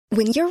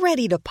When you're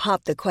ready to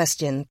pop the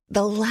question,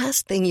 the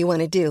last thing you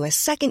want to do is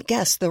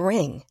second-guess the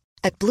ring.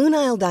 At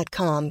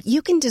BlueNile.com,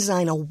 you can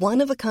design a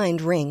one-of-a-kind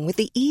ring with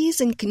the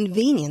ease and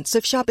convenience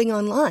of shopping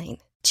online.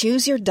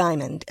 Choose your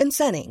diamond and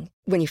setting.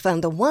 When you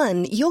find the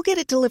one, you'll get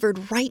it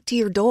delivered right to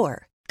your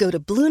door. Go to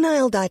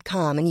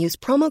BlueNile.com and use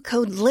promo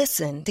code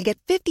LISTEN to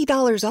get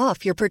 $50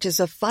 off your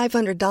purchase of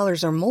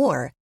 $500 or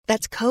more.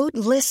 That's code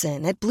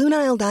LISTEN at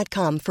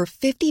BlueNile.com for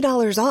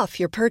 $50 off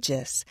your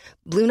purchase.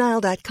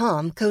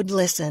 BlueNile.com, code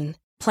LISTEN.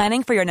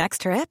 Planning for your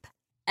next trip?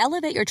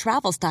 Elevate your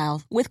travel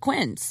style with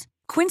Quince.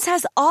 Quince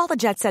has all the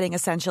jet-setting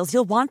essentials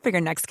you'll want for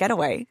your next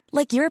getaway,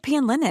 like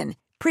European linen,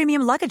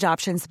 premium luggage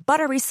options,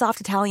 buttery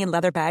soft Italian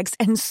leather bags,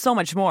 and so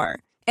much more.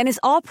 And is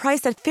all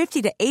priced at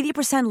 50 to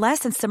 80% less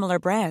than similar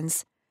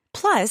brands.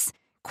 Plus,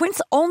 Quince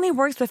only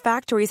works with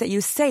factories that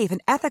use safe and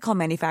ethical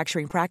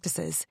manufacturing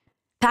practices.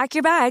 Pack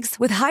your bags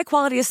with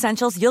high-quality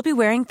essentials you'll be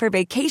wearing for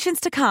vacations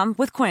to come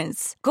with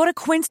Quince. Go to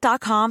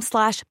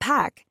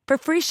quince.com/pack for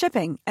free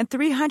shipping and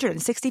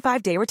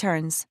 365-day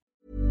returns.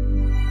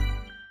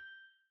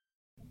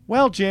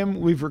 Well,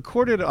 Jim, we've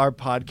recorded our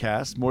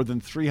podcast, more than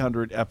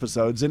 300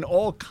 episodes, in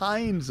all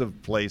kinds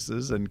of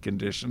places and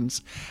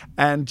conditions.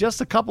 And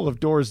just a couple of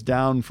doors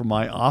down from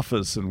my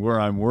office and where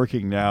I'm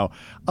working now,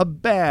 a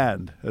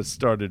band has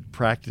started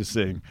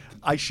practicing.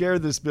 I share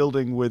this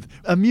building with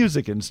a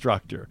music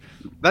instructor.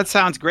 That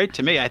sounds great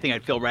to me. I think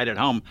I'd feel right at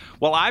home.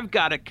 Well, I've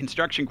got a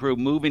construction crew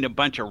moving a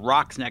bunch of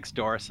rocks next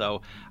door,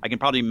 so I can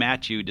probably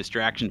match you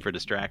distraction for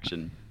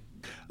distraction.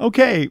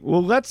 Okay,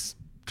 well, let's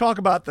talk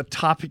about the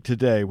topic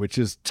today, which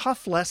is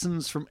tough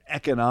lessons from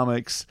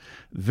economics.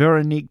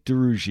 Véronique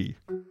Derougy.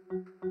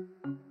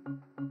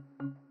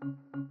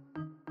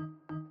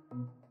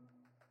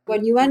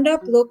 When you end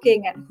up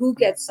looking at who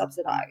gets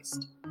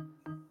subsidized,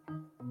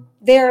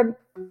 they're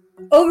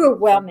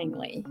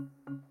overwhelmingly,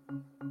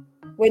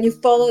 when you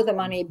follow the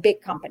money,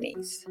 big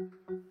companies.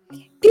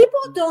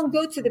 People don't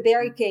go to the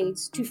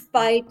barricades to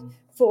fight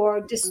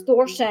for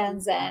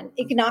distortions and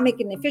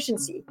economic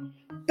inefficiency,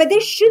 but they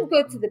should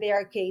go to the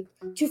barricade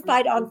to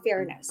fight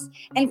unfairness.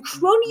 And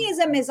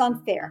cronyism is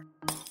unfair.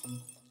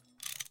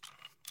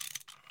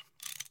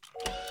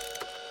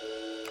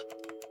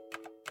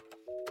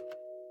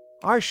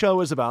 Our show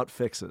is about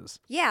fixes.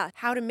 Yeah,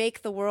 how to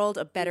make the world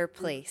a better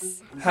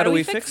place. How do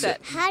we fix it?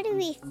 How do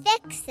we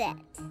fix it?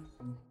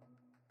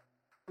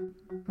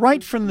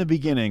 Right from the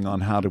beginning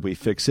on How Do We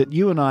Fix It,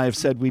 you and I have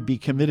said we'd be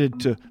committed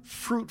to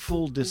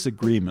fruitful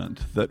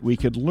disagreement, that we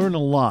could learn a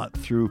lot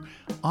through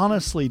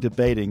honestly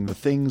debating the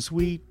things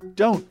we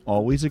don't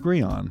always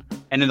agree on.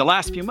 And in the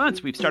last few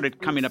months, we've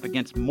started coming up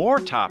against more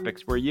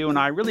topics where you and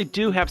I really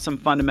do have some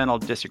fundamental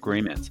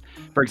disagreements.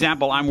 For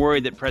example, I'm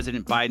worried that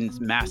President Biden's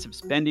massive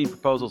spending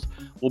proposals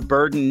will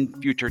burden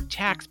future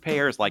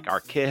taxpayers like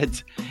our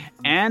kids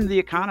and the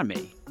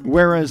economy.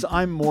 Whereas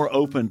I'm more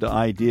open to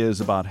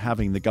ideas about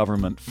having the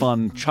government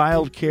fund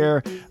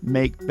childcare,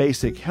 make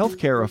basic health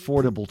care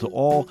affordable to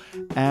all,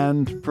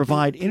 and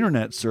provide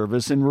internet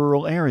service in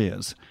rural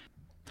areas.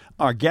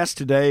 Our guest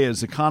today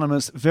is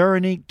economist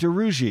Véronique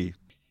Derougy.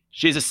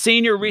 She's a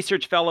senior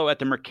research fellow at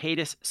the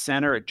Mercatus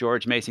Center at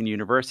George Mason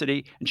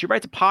University, and she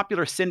writes a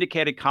popular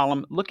syndicated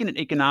column looking at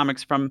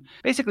economics from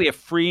basically a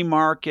free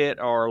market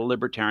or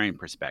libertarian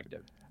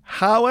perspective.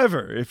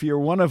 However, if you're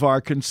one of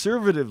our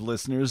conservative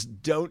listeners,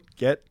 don't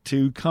get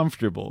too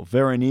comfortable.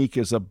 Véronique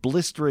is a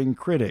blistering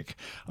critic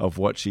of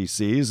what she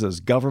sees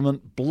as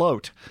government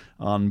bloat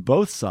on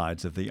both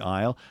sides of the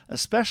aisle,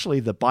 especially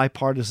the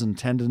bipartisan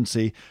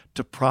tendency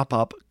to prop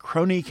up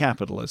crony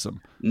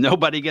capitalism.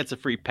 Nobody gets a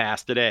free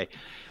pass today.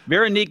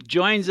 Véronique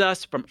joins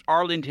us from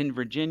Arlington,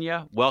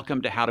 Virginia.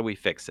 Welcome to How Do We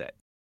Fix It?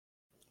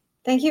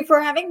 Thank you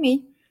for having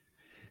me.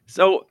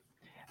 So,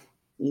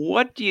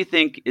 what do you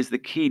think is the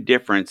key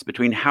difference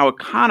between how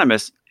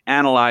economists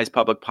analyze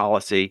public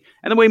policy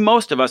and the way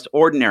most of us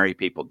ordinary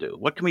people do?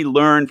 What can we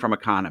learn from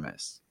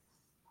economists?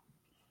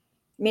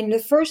 I mean, the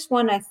first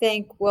one, I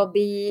think, will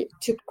be,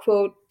 to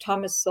quote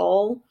Thomas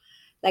Sowell,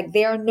 like,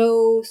 there are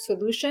no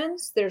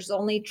solutions, there's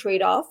only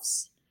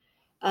trade-offs.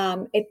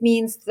 It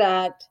means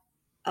that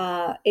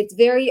it's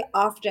very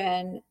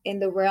often in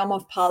the realm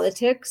of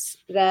politics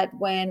that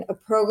when a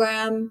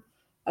program,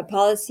 a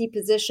policy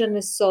position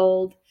is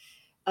sold,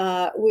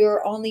 we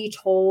are only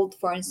told,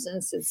 for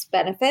instance, its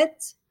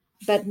benefit,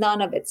 but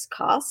none of its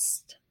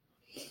cost.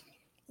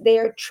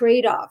 There are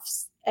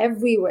trade-offs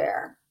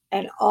everywhere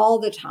and all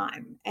the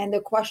time. And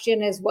the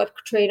question is, what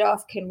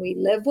trade-off can we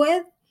live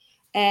with?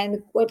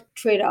 And what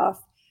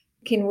trade-off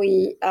can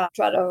we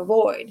try to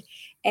avoid?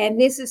 And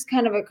this is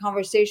kind of a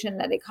conversation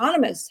that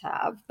economists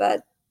have,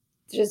 but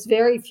just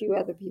very few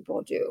other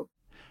people do.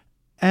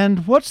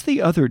 And what's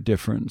the other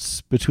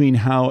difference between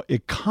how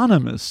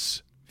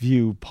economists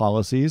view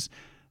policies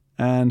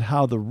and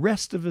how the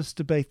rest of us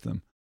debate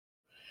them?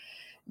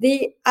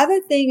 The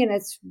other thing, and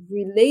it's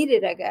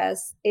related, I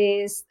guess,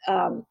 is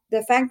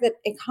the fact that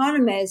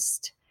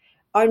economists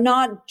are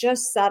not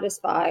just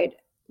satisfied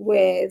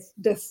with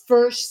the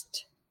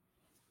first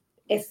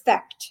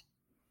effect,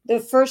 the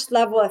first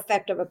level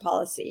effect of a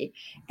policy.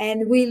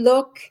 And we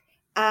look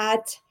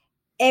at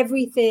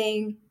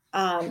everything,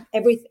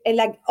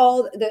 like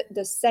all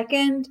the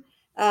second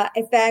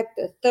effect,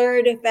 the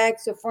third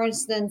effect. So for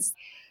instance,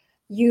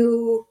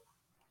 you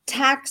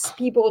tax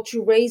people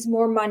to raise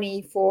more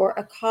money for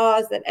a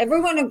cause that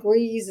everyone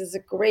agrees is a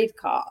great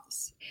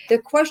cause. The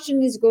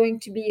question is going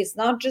to be, it's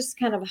not just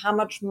kind of how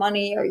much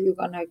money are you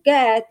going to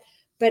get,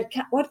 but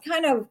what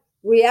kind of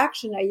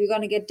reaction are you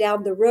going to get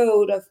down the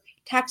road of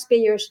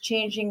taxpayers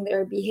changing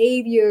their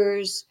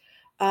behaviors,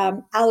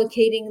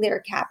 allocating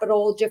their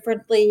capital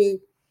differently,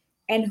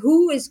 and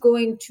who is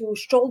going to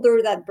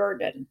shoulder that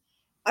burden?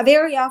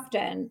 Very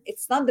often,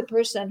 it's not the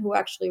person who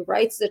actually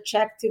writes the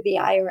check to the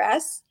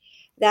IRS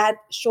that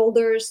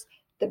shoulders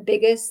the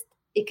biggest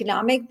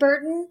economic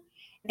burden.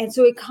 And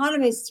so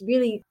economists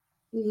really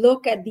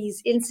look at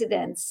these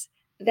incidents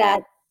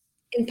that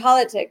in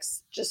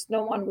politics, just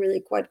no one really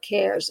quite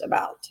cares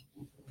about.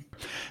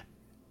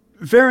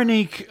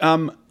 Veronique,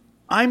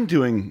 I'm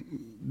doing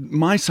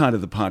my side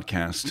of the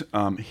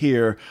podcast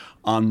here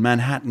on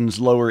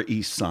Manhattan's Lower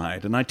East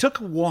Side, and I took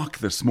a walk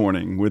this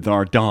morning with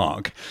our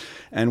dog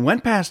and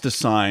went past a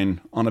sign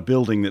on a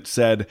building that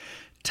said,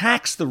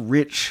 "Tax the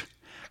rich,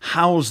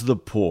 house the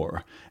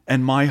poor."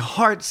 And my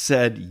heart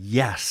said,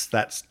 yes,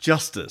 that's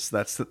justice.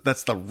 That's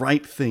the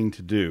right thing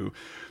to do.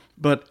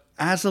 But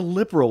as a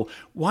liberal,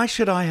 why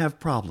should I have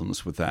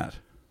problems with that?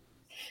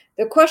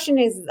 The question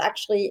is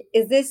actually,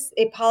 is this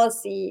a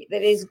policy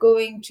that is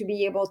going to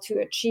be able to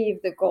achieve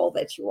the goal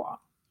that you want?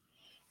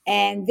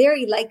 And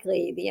very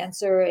likely the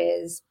answer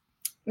is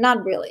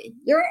not really.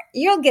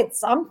 You'll get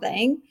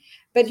something,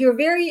 but you're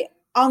very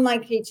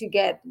unlikely to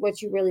get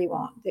what you really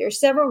want. There are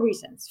several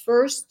reasons.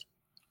 First,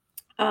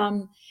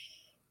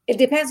 it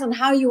depends on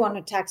how you want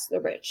to tax the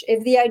rich.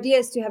 If the idea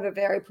is to have a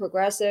very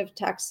progressive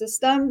tax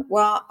system,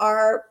 well,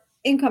 our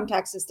income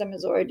tax system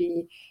is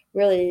already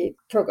really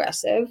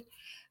progressive.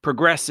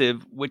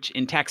 Progressive, which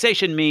in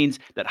taxation means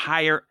that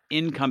higher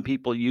income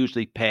people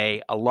usually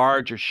pay a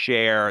larger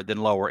share than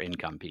lower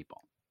income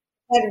people.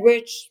 And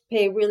rich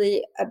pay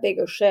really a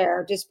bigger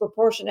share,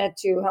 disproportionate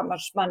to how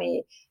much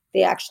money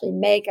they actually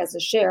make as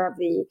a share of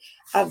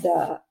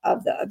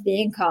the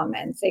income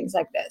and things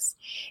like this.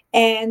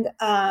 And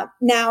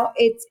now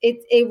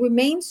it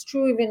remains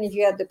true even if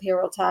you had the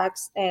payroll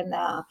tax. And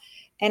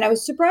I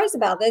was surprised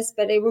about this,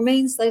 but it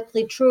remains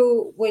slightly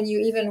true when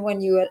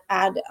you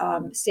add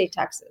state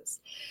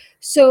taxes.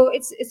 So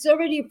it's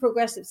already a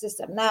progressive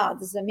system. Now,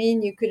 does that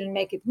mean you couldn't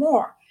make it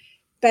more?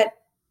 But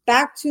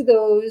back to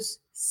those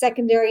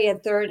secondary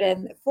and third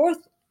and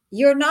fourth,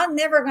 you're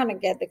never going to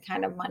get the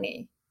kind of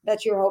money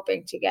that you're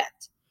hoping to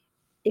get.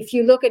 If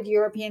you look at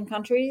European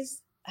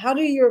countries, how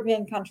do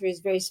European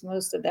countries raise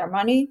most of their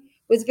money?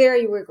 With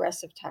very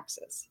regressive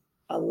taxes.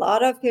 A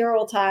lot of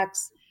payroll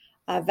tax,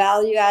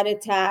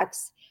 value-added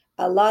tax,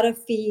 a lot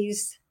of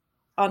fees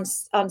on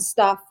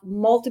stuff,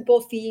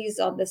 multiple fees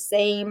on the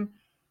same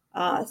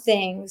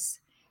things,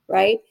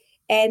 right?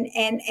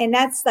 And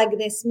that's like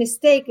this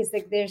mistake is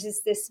like there's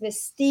this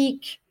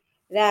mystique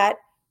that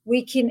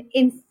we can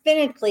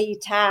infinitely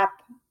tap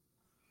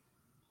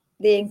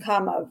the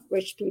income of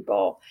rich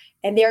people,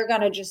 and they're going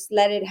to just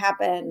let it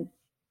happen.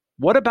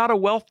 What about a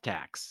wealth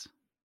tax?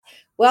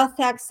 Wealth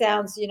tax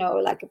sounds,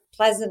 like a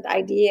pleasant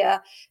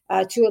idea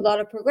to a lot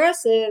of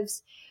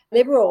progressives,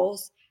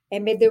 liberals,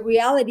 and the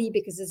reality,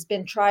 because it's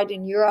been tried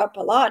in Europe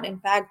a lot. In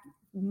fact,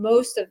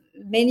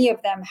 many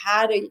of them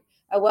had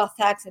a wealth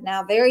tax, and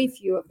now very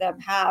few of them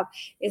have,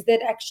 is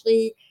that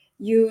actually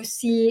you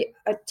see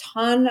a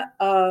ton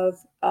of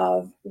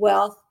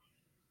wealth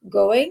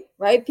going,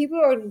 right?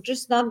 People are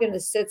just not going to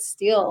sit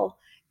still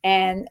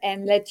and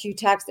let you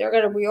tax. They're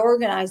going to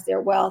reorganize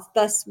their wealth.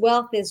 Thus,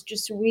 wealth is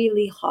just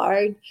really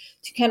hard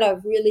to kind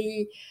of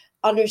really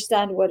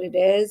understand what it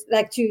is,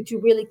 like to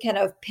really kind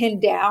of pin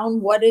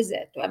down what is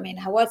it. I mean,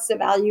 what's the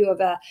value of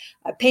a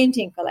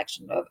painting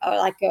collection, of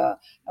like a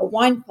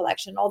wine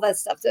collection, all that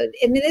stuff. So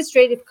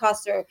administrative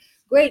costs are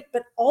great,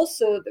 but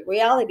also the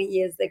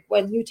reality is like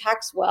when you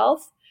tax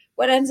wealth,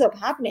 what ends up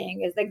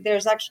happening is like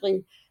there's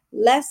actually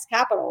less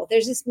capital.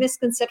 There's this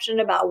misconception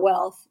about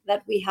wealth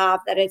that we have,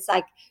 that it's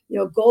like,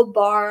 gold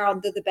bar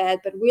under the bed,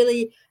 but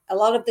really a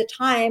lot of the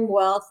time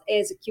wealth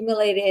is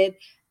accumulated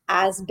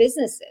as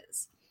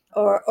businesses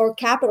or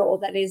capital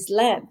that is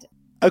lent.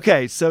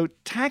 Okay, so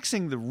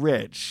taxing the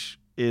rich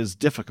is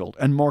difficult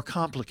and more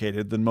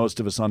complicated than most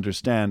of us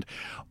understand.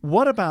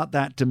 What about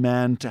that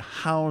demand to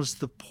house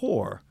the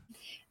poor?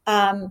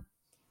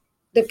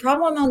 The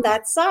problem on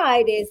that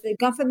side is that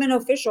government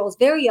officials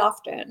very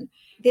often,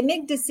 they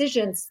make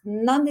decisions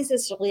not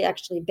necessarily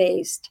actually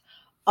based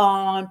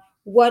on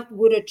what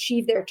would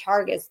achieve their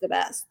targets the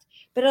best,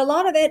 but a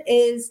lot of it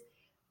is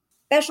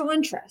special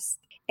interest.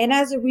 And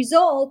as a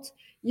result,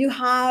 you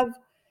have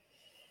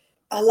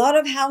a lot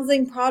of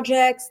housing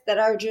projects that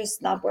are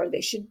just not where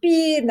they should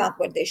be, not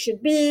what they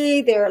should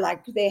be.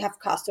 They have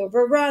cost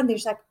overrun.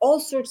 There's like all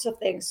sorts of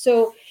things.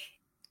 So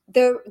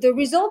the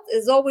result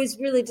is always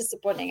really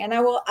disappointing. And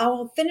I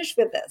will finish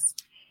with this.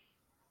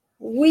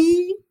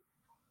 We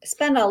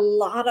spend a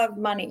lot of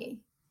money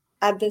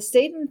at the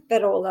state and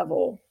federal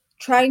level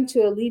trying to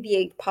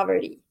alleviate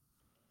poverty.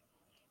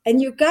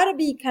 And you got to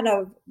be kind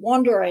of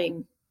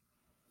wondering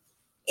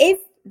if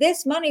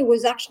this money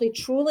was actually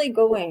truly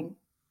going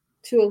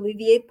to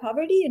alleviate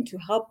poverty and to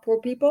help poor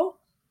people,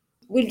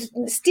 we'd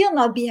still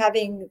not be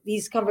having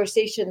these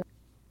conversations.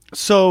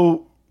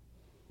 So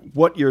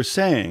what you're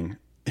saying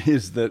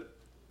is that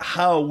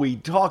how we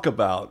talk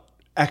about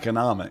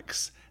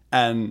economics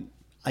and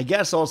I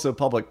guess also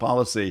public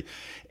policy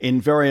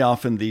in very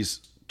often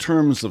these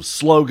terms of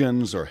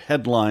slogans or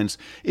headlines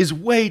is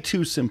way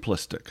too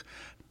simplistic.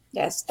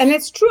 Yes. And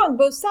it's true on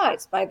both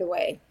sides, by the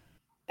way.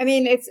 I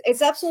mean,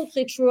 it's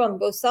absolutely true on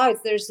both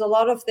sides. There's a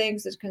lot of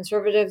things that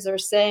conservatives are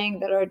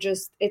saying that are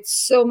just, it's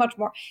so much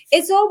more.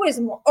 It's always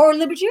more, or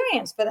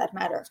libertarians for that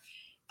matter.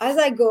 As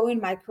I go in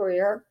my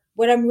career,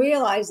 what I'm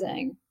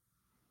realizing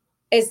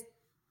is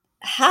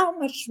how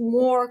much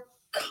more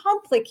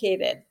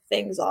complicated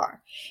things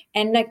are.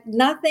 And like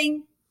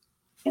nothing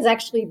is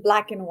actually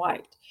black and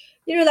white.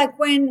 You know, like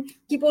when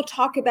people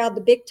talk about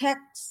the big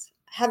techs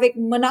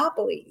having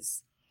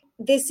monopolies,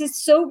 this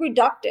is so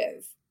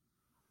reductive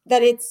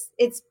that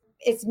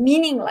it's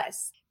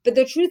meaningless. But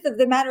the truth of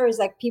the matter is,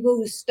 like, people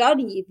who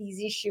study these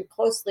issues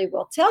closely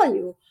will tell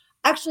you,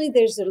 actually,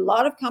 there's a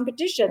lot of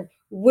competition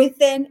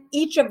within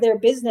each of their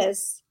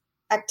business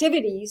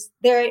activities.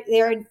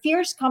 They're in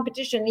fierce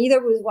competition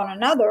either with one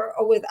another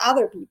or with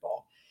other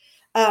people.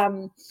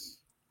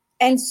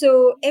 And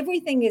so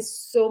everything is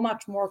so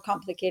much more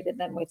complicated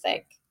than we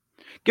think.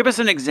 Give us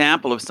an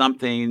example of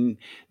something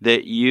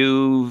that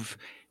you've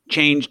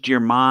changed your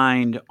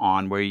mind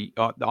on, where you,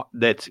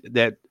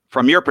 that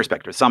from your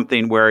perspective,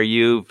 something where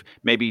you've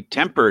maybe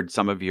tempered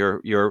some of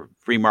your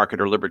free market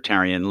or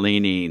libertarian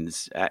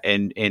leanings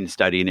in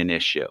studying an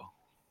issue.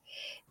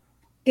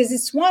 Because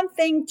it's one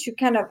thing to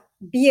kind of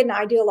be an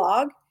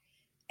ideologue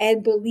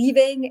and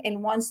believing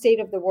in one state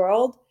of the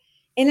world,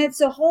 and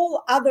it's a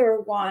whole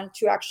other one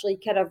to actually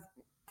kind of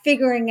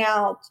figuring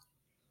out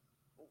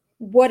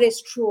what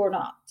is true or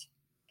not.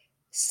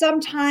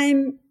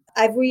 Sometime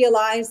I've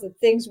realized that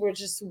things were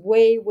just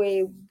way,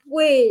 way,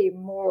 way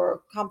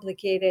more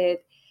complicated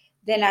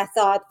than I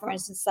thought. For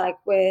instance, like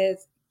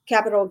with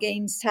capital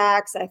gains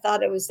tax, I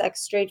thought it was like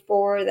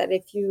straightforward that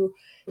if you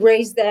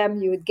raise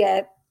them, you would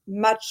get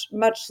much,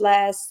 much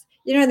less.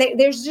 You know,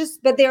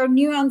 but there are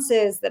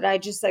nuances that I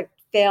just like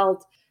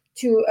failed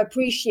to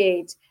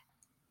appreciate.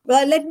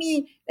 But let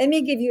me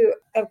give you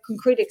a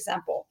concrete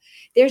example.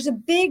 There's a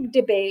big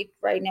debate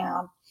right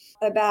now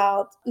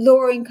about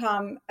lower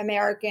income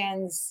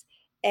Americans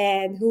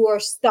and who are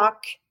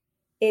stuck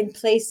in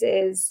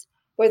places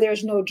where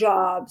there's no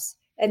jobs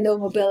and no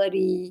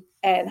mobility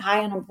and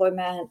high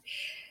unemployment.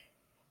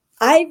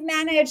 I've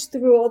managed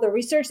through all the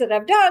research that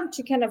I've done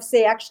to kind of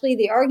say, actually,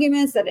 the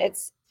arguments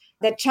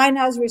that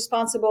China is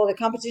responsible, the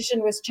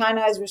competition with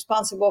China is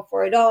responsible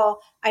for it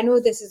all. I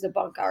know this is a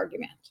bunk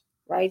argument,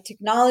 right?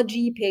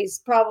 Technology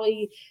plays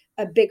probably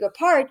a bigger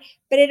part,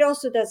 but it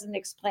also doesn't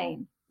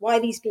explain why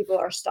these people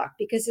are stuck.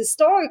 Because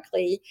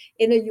historically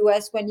in the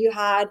US, when you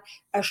had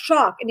a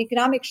shock, an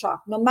economic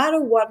shock, no matter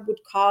what would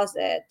cause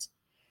it,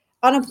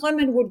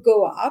 unemployment would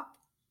go up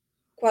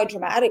quite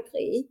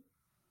dramatically.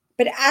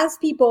 But as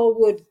people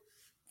would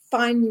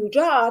find new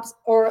jobs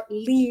or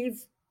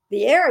leave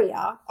the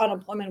area,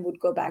 unemployment would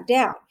go back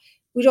down.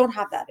 We don't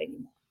have that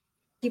anymore.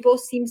 People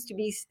seem to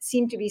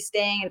be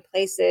staying in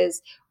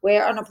places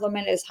where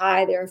unemployment is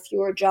high, there are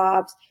fewer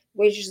jobs,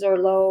 wages are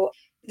low.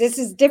 This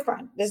is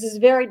different. This is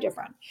very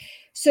different.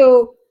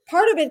 So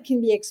part of it can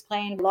be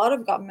explained, a lot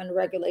of government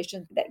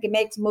regulation that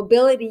makes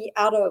mobility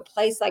out of a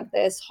place like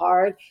this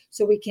hard.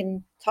 So we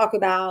can talk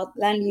about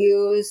land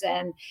use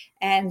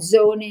and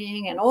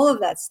zoning and all of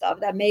that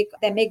stuff that make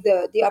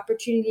the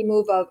opportunity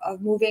move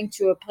of moving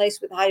to a place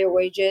with higher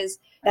wages.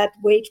 That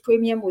wage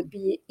premium would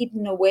be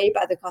eaten away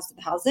by the cost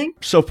of housing.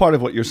 So part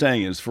of what you're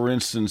saying is, for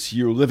instance,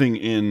 you're living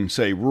in,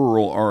 say,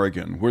 rural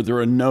Oregon, where there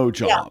are no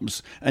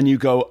jobs, and you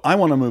go, I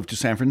want to move to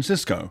San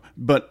Francisco.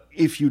 But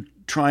if you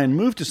try and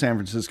move to San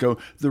Francisco,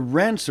 the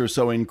rents are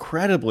so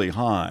incredibly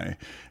high,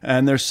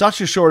 and there's such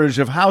a shortage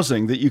of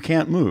housing that you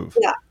can't move.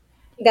 Yeah,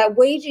 that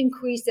wage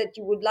increase that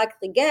you would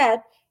likely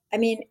get, I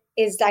mean,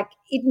 is like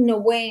eaten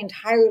away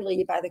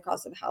entirely by the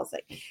cost of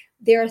housing.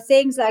 There are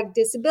things like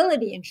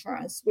disability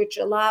insurance, which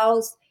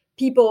allows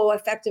people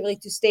effectively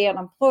to stay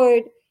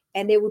unemployed,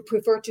 and they would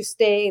prefer to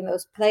stay in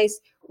those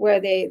places where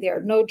there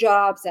are no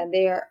jobs and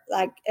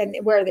and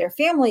where their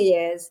family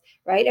is,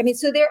 right? I mean,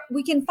 so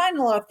we can find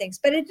a lot of things,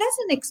 but it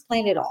doesn't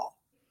explain it all.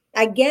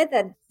 I get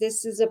that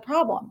this is a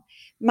problem.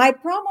 My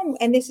problem,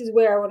 and this is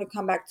where I want to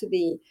come back to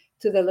the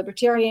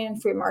libertarian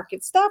free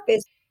market stuff,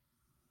 is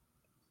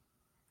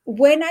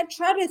when I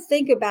try to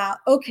think about,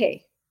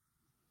 okay,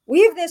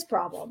 we have this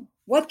problem.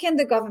 What can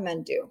the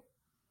government do?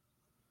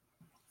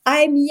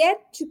 I'm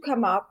yet to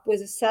come up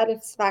with a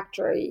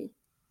satisfactory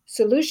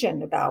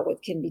solution about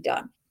what can be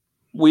done.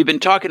 We've been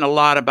talking a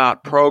lot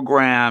about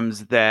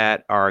programs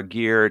that are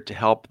geared to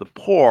help the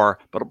poor,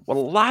 but a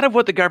lot of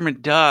what the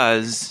government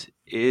does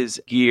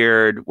is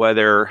geared,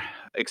 whether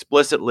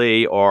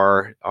explicitly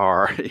or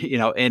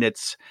in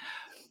its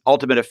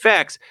ultimate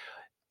effects,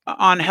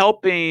 on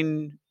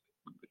helping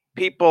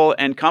people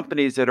and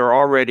companies that are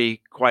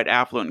already quite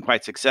affluent and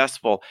quite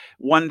successful,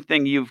 one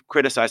thing you've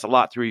criticized a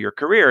lot through your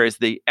career is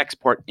the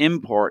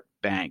Export-Import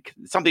Bank,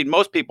 something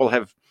most people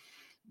have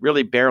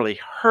really barely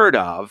heard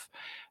of.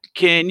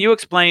 Can you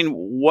explain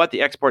what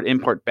the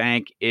Export-Import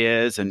Bank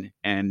is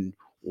and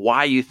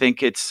why you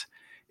think it's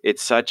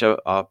such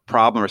a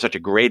problem or such a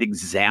great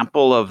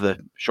example of the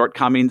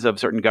shortcomings of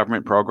certain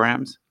government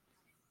programs?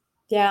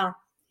 Yeah.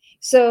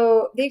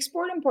 So the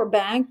Export-Import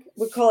Bank,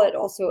 we call it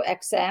also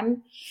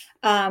EXIM,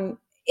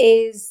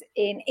 is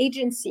an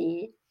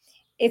agency.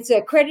 It's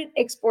a credit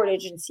export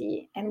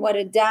agency. And what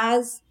it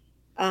does,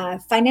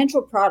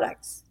 financial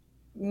products,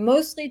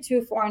 mostly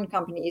to foreign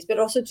companies, but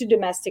also to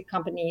domestic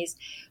companies,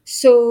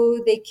 so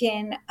they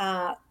can,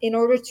 in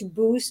order to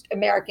boost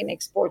American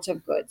exports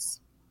of goods.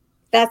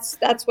 That's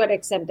what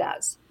EXIM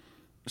does.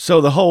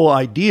 So the whole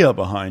idea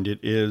behind it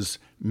is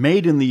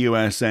made in the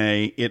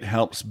USA. It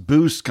helps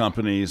boost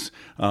companies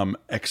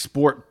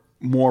export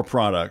more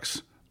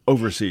products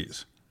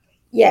overseas.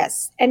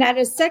 Yes. And at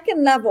a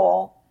second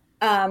level,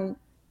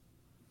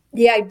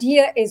 the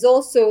idea is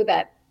also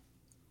that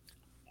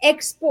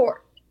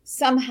export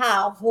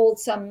somehow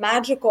holds some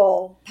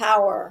magical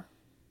power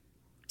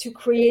to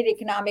create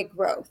economic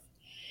growth.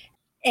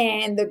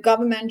 And the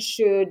government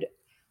should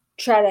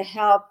try to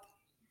help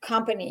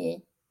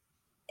company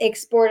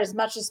export as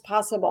much as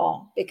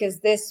possible, because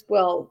this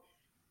will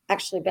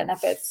actually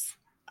benefit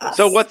us.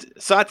 So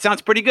that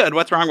sounds pretty good.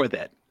 What's wrong with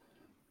it?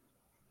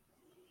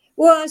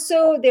 Well,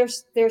 so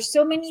there's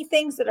so many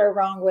things that are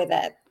wrong with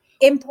it.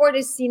 Import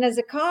is seen as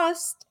a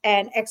cost,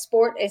 and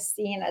export is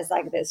seen as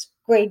like this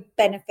great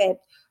benefit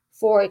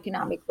for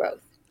economic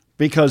growth.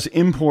 Because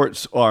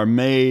imports are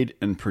made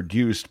and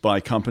produced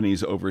by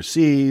companies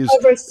overseas.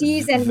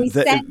 And we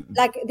send,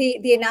 like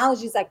the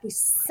analogy is like we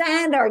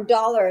send our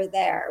dollar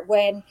there.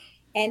 When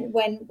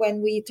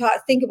we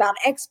think about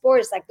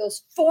exports, like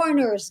those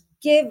foreigners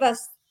give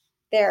us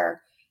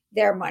their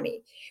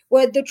money.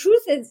 Well, the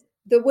truth is,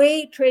 the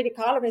way trade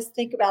economists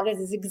think about it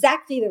is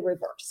exactly the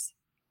reverse.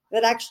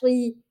 That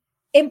actually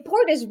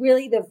import is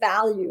really the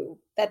value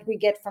that we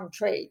get from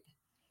trade.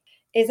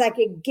 It's like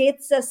it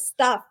gets us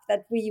stuff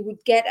that we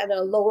would get at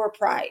a lower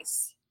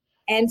price.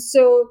 And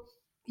so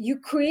you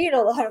create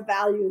a lot of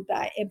value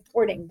by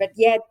importing, but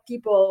yet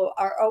people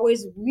are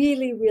always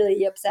really,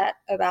 really upset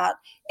about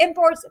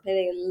imports.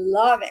 They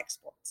love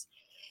exports.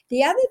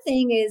 The other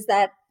thing is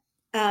that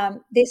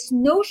this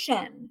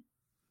notion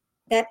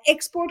that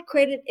export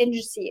credit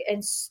agency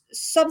and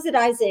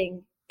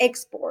subsidizing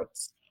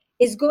exports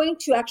is going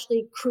to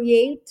actually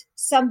create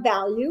some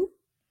value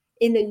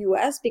in the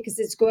US because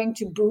it's going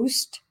to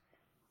boost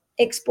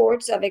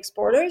exports of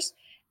exporters.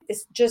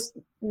 It's just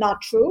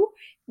not true.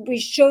 We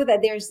show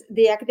that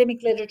the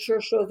academic literature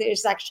shows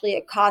there's actually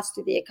a cost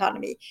to the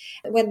economy.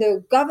 When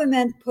the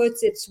government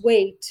puts its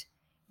weight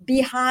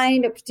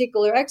behind a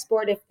particular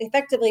export,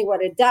 effectively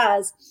what it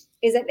does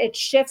is that it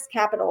shifts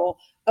capital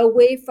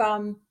away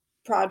from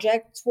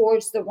projects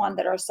towards the one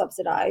that are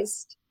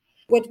subsidized.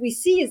 What we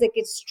see is that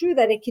it's true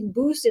that it can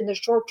boost in the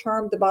short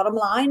term the bottom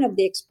line of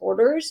the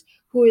exporters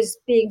who is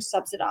being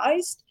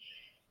subsidized.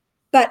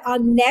 But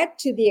on net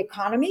to the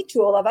economy,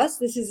 to all of us,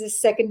 this is a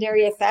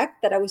secondary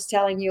effect that I was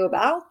telling you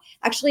about.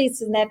 Actually,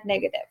 it's a net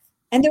negative.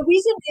 And the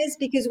reason is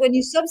because when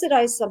you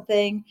subsidize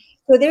something,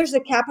 so there's a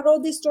capital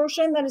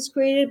distortion that is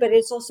created, but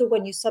it's also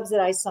when you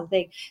subsidize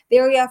something,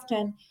 very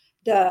often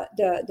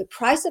the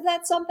price of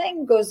that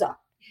something goes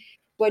up.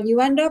 When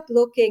you end up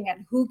looking at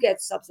who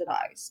gets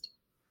subsidized,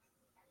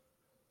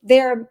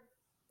 they're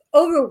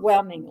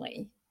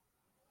overwhelmingly,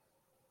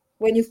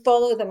 when you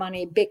follow the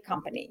money, big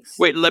companies.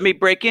 Wait, let me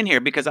break in here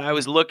because I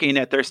was looking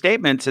at their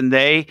statements, and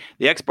the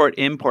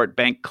Export-Import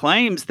Bank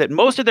claims that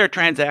most of their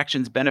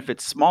transactions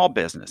benefit small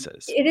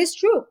businesses. It is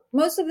true.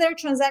 Most of their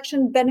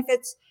transaction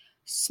benefits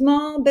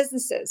small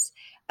businesses.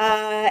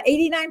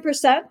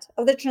 89%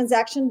 of the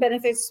transaction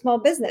benefits small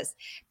business.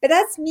 But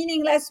that's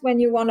meaningless when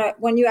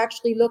you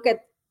actually look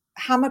at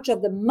how much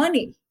of the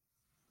money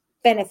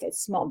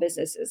benefits small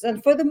businesses.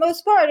 And for the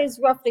most part, it's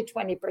roughly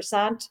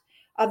 20%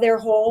 of their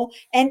whole.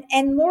 And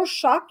more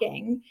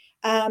shocking,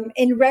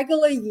 in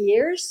regular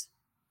years,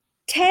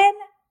 10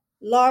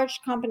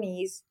 large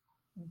companies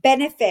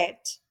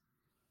benefit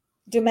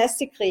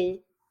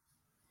domestically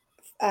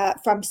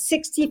from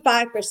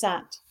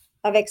 65%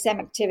 of EXIM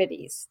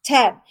activities.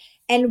 10.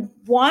 And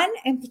one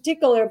in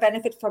particular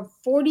benefit from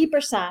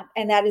 40%,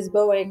 and that is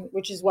Boeing,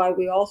 which is why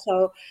we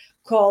also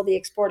call the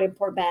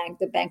Export-Import Bank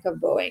the Bank of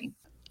Boeing.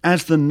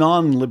 As the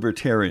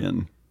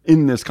non-libertarian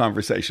in this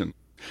conversation,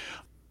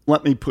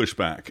 let me push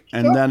back.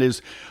 And Sure. that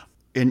is,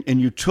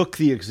 and you took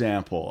the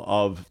example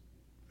of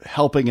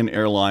helping an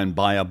airline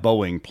buy a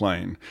Boeing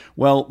plane.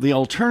 Well, the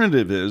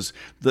alternative is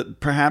that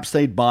perhaps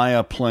they'd buy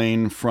a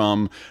plane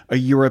from a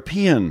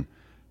European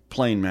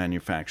plane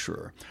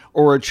manufacturer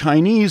or a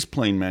Chinese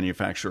plane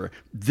manufacturer.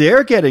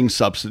 They're getting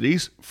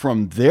subsidies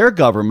from their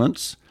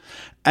governments.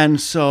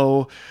 And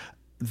so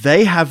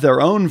They have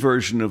their own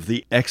version of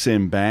the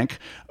Exim Bank.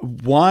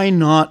 Why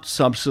not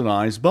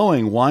subsidize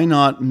Boeing? Why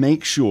not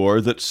make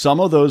sure that some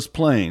of those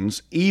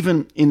planes,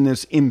 even in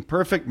this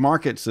imperfect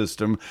market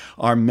system,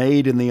 are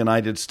made in the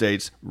United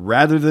States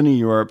rather than in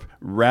Europe,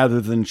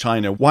 rather than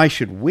China? Why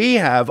should we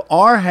have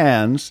our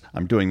hands,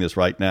 I'm doing this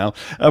right now,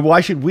 why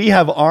should we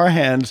have our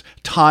hands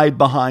tied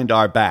behind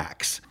our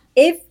backs?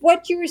 If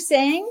what you were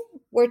saying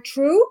were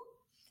true,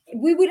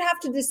 we would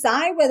have to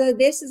decide whether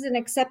this is an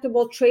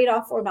acceptable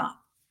trade-off or not.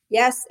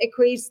 Yes, it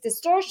creates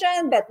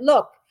distortion, but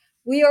look,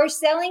 we are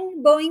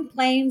selling Boeing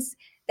planes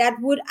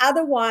that would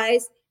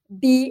otherwise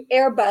be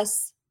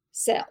Airbus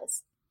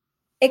sales,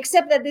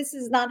 except that this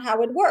is not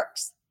how it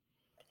works.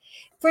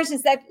 For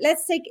instance,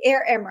 let's take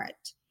Air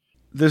Emirates.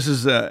 This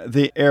is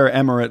the Air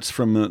Emirates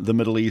from the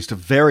Middle East, a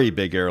very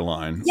big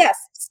airline. Yes,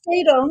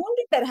 state-owned,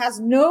 that has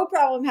no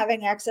problem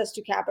having access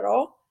to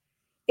capital,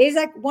 is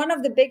like one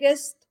of the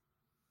biggest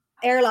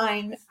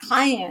airline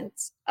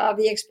clients of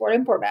the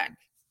Export-Import Bank.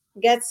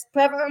 Gets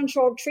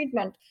preferential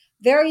treatment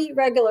very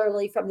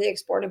regularly from the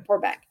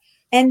Export-Import Bank.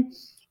 And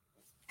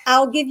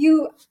I'll give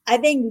you, I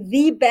think,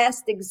 the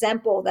best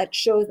example that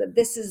shows that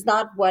this is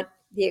not what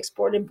the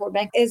Export-Import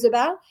Bank is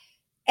about.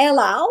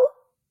 El Al,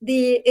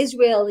 the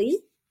Israeli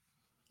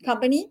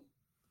company,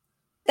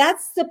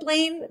 that's the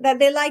plane that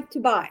they like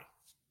to buy.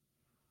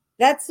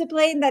 That's the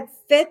plane that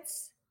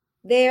fits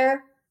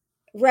their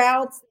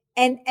routes.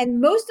 And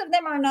most of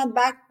them are not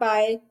backed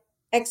by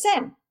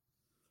XM.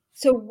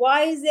 So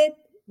why is it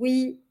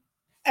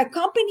a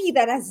company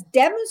that has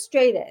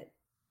demonstrated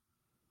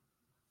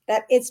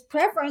that its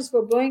preference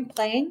for Boeing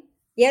plane,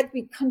 yet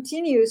we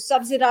continue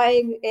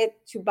subsidizing it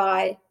to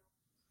buy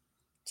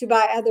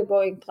other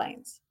Boeing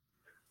planes?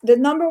 The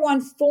number one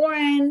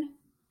foreign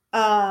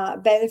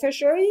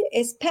beneficiary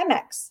is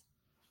Pemex,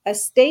 a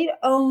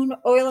state-owned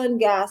oil and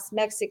gas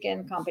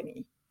Mexican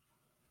company.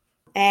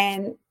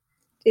 And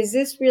is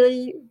this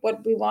really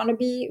what we want to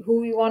be, who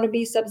we want to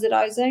be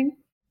subsidizing?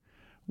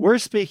 We're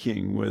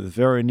speaking with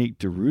Veronique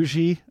de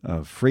Rougy,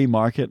 a free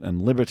market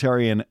and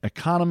libertarian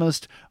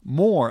economist,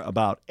 more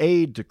about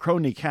aid to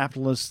crony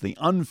capitalists, the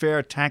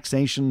unfair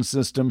taxation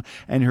system,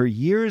 and her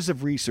years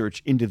of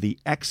research into the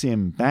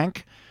Exim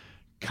Bank.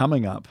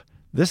 Coming up,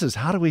 this is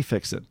How Do We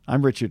Fix It?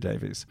 I'm Richard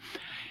Davies.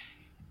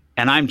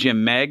 And I'm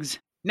Jim Meigs.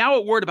 Now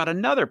a word about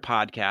another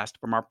podcast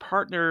from our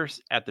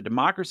partners at the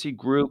Democracy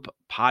Group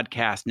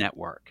Podcast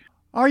Network.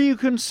 Are you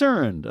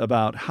concerned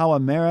about how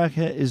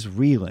America is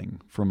reeling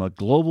from a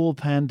global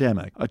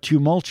pandemic, a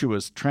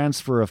tumultuous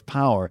transfer of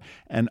power,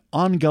 and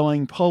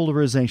ongoing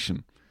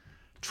polarization?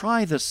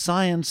 Try the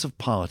Science of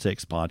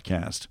Politics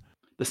podcast.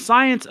 The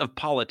Science of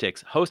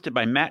Politics, hosted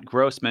by Matt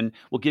Grossman,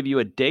 will give you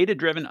a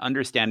data-driven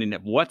understanding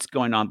of what's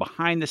going on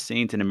behind the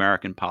scenes in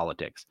American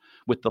politics,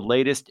 with the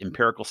latest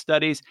empirical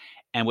studies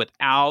and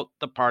without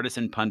the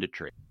partisan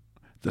punditry.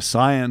 The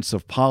Science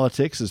of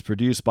Politics is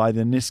produced by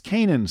the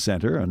Niskanen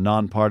Center, a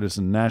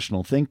nonpartisan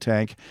national think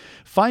tank.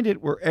 Find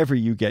it wherever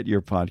you get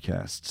your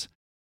podcasts.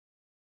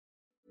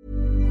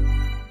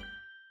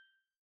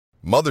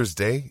 Mother's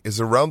Day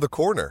is around the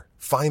corner.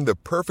 Find the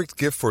perfect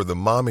gift for the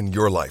mom in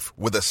your life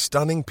with a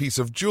stunning piece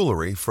of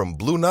jewelry from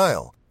Blue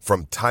Nile.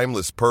 From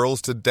timeless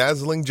pearls to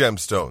dazzling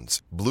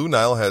gemstones, Blue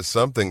Nile has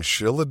something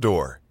she'll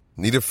adore.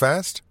 Need it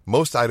fast?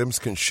 Most items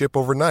can ship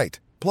overnight.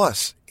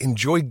 Plus,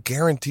 enjoy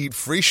guaranteed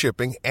free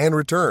shipping and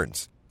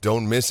returns.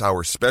 Don't miss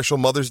our special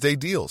Mother's Day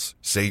deals.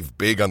 Save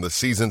big on the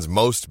season's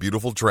most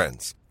beautiful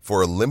trends.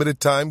 For a limited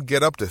time,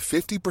 get up to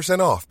 50%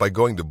 off by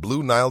going to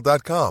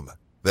BlueNile.com.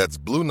 That's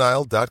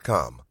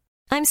BlueNile.com.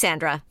 I'm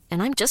Sandra,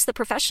 and I'm just the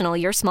professional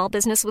your small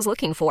business was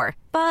looking for.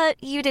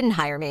 But you didn't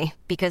hire me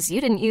because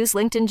you didn't use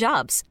LinkedIn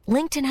Jobs.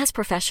 LinkedIn has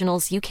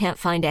professionals you can't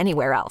find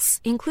anywhere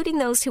else, including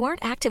those who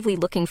aren't actively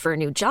looking for a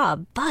new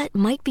job, but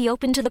might be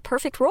open to the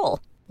perfect role,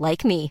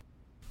 like me.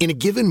 In a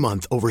given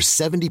month, over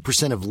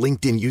 70% of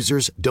LinkedIn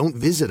users don't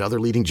visit other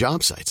leading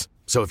job sites.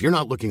 So if you're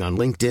not looking on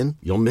LinkedIn,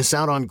 you'll miss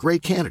out on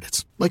great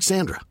candidates like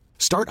Sandra.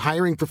 Start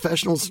hiring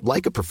professionals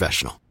like a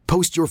professional.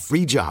 Post your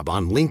free job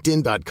on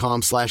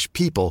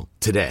linkedin.com/people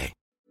today.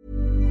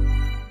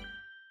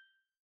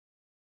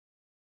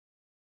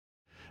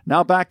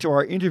 Now back to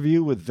our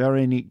interview with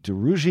Veronique de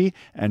Rougy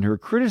and her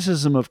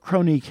criticism of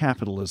crony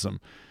capitalism.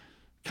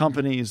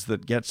 Companies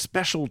that get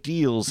special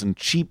deals and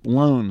cheap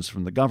loans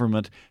from the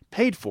government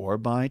paid for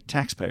by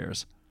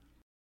taxpayers.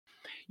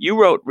 You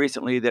wrote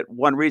recently that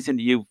one reason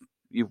you've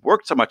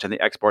worked so much on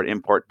the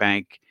Export-Import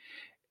Bank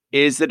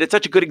is that it's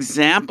such a good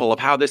example of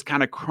how this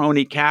kind of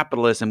crony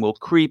capitalism will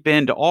creep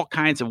into all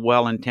kinds of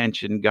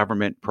well-intentioned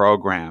government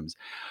programs.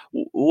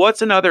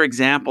 What's another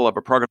example of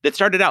a program that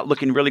started out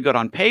looking really good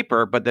on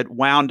paper, but that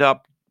wound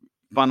up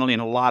funneling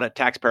a lot of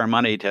taxpayer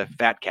money to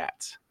fat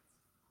cats?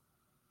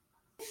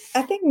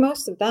 I think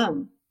most of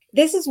them.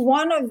 This is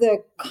one of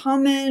the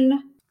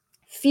common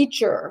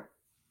feature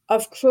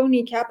of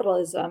crony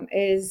capitalism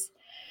is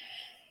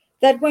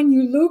that when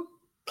you look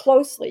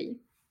closely,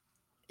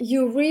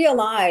 you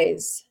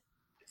realize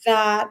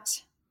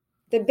that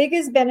the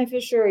biggest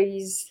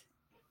beneficiaries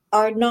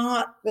are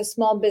not the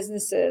small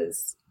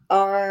businesses,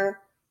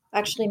 are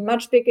actually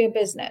much bigger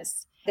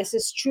business. This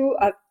is true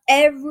of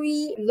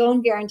every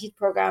loan guaranteed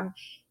program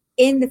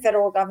in the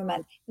federal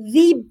government.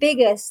 The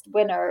biggest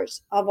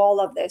winners of all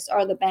of this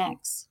are the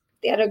banks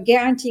that are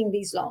guaranteeing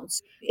these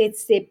loans.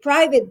 It's the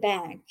private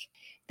bank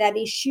that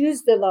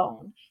issues the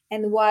loan.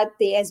 And what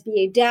the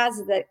SBA does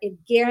is that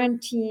it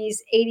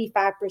guarantees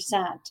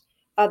 85%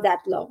 of that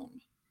loan.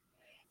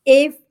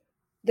 If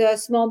the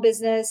small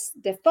business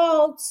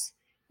defaults,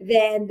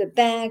 then the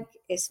bank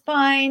is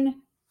fine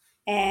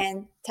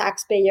and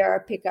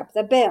taxpayer pick up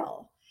the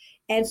bill.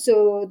 And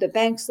so the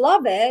banks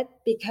love it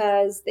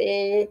because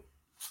they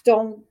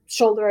don't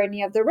shoulder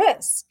any of the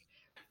risk.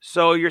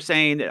 So you're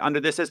saying that under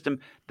this system,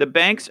 the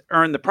banks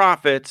earn the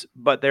profits,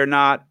 but they're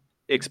not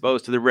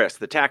exposed to the risk.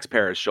 The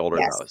taxpayers shoulder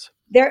those.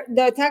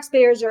 The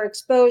taxpayers are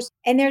exposed.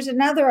 And there's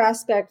another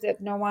aspect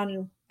that no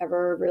one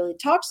ever really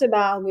talks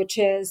about, which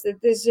is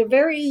that there's a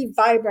very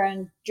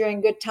vibrant,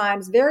 during good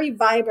times, very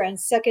vibrant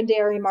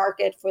secondary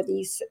market for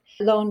these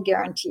loan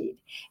guaranteed.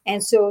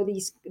 And so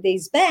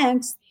these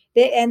banks,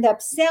 they end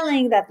up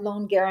selling that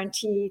loan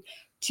guarantee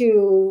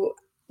to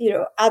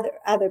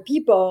other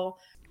people.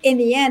 In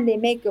the end, they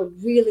make a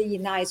really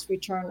nice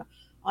return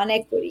on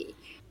equity.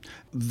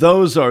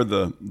 Those are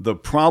the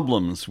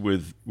problems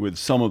with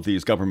some of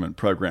these government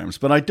programs.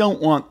 But I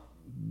don't want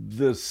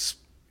this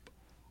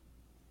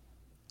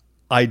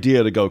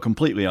idea to go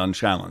completely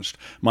unchallenged.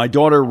 My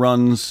daughter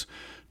runs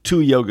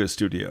 2 yoga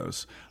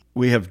studios.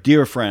 We have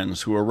dear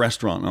friends who are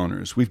restaurant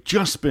owners. We've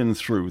just been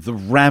through the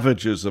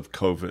ravages of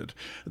COVID.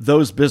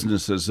 Those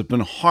businesses have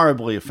been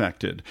horribly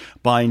affected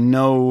by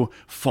no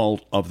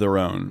fault of their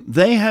own.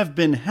 They have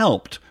been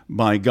helped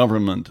by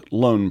government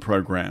loan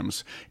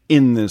programs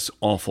in this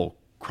awful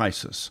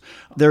crisis.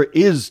 There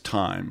is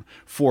time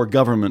for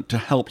government to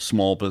help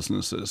small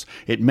businesses.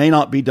 It may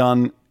not be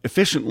done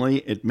efficiently,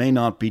 it may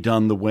not be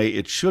done the way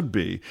it should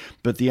be,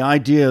 but the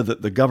idea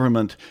that the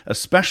government,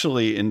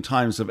 especially in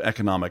times of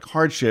economic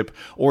hardship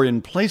or in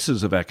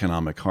places of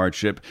economic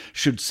hardship,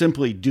 should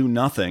simply do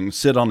nothing,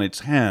 sit on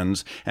its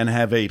hands, and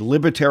have a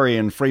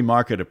libertarian free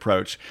market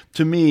approach,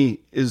 to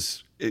me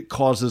it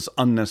causes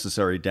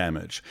unnecessary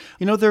damage.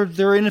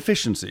 There are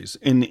inefficiencies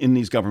in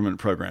these government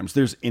programs.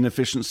 There's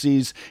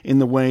inefficiencies in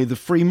the way the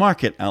free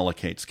market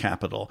allocates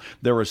capital.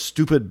 There are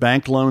stupid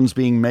bank loans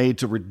being made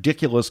to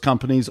ridiculous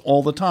companies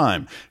all the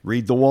time.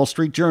 Read the Wall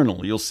Street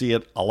Journal. You'll see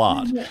it a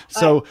lot.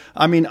 So,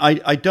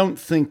 I don't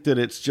think that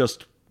it's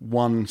just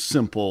one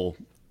simple,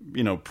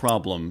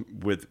 problem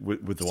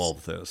with all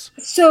of this.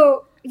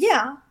 So,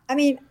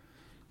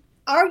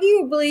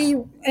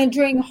 arguably, and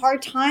during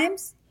hard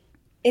times,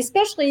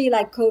 especially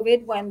like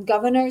COVID, when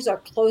governors are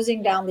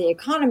closing down the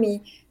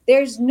economy,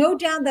 there's no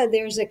doubt that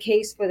there's a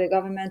case for the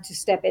government to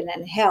step in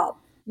and help.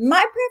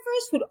 My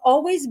preference would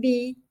always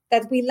be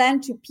that we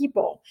lend to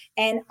people.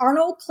 And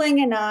Arnold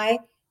Kling and I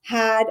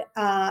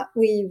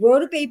we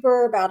wrote a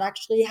paper about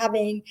actually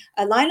having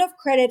a line of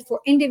credit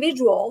for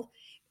individual,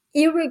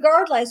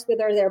 irregardless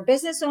whether they're a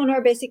business owner.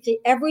 Basically,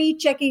 every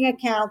checking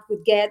account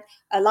would get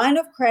a line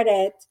of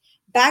credit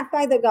backed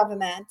by the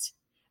government.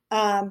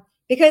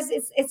 Because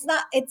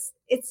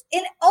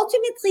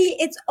ultimately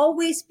it's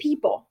always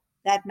people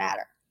that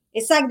matter.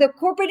 It's like the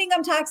corporate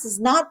income tax is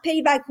not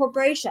paid by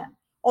corporation.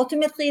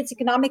 Ultimately, its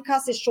economic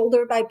cost is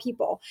shouldered by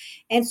people.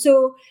 And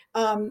so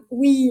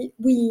we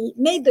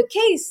made the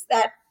case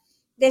that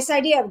this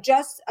idea of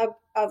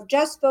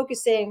just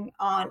focusing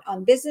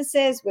on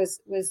businesses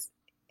was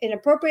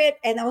inappropriate,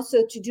 and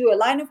also to do a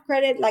line of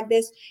credit like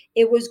this,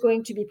 it was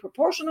going to be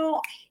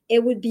proportional.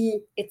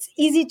 It's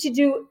easy to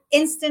do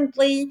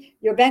instantly.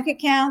 Your bank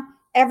account,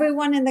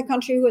 everyone in the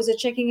country who has a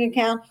checking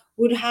account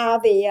would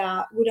have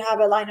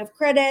a line of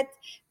credit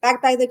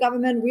backed by the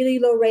government, really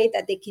low rate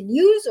that they can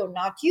use or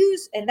not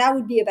use, and that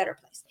would be a better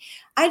place.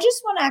 I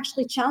just want to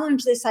actually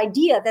challenge this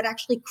idea that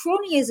actually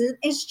cronyism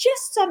is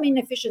just some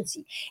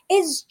inefficiency.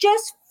 It's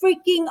just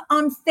freaking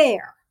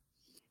unfair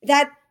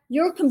that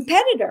your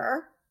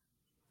competitor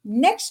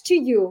next to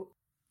you,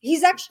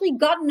 he's actually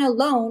gotten a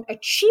loan, a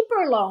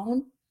cheaper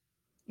loan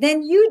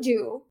than you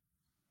do,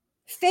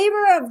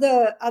 favor of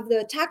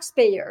the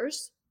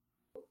taxpayers,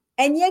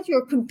 and yet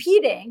you're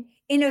competing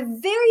in a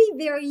very,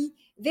 very,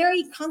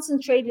 very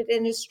concentrated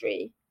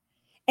industry.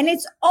 And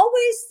it's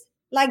always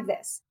like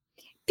this.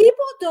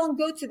 People don't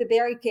go to the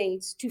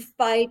barricades to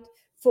fight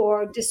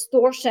for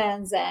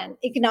distortions and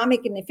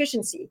economic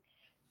inefficiency,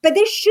 but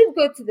they should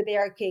go to the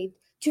barricade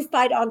to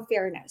fight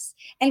unfairness.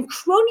 And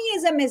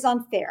cronyism is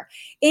unfair.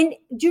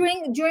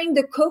 During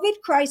the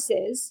COVID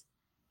crisis,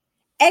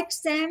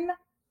 XM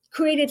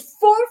created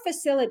 4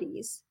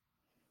 facilities.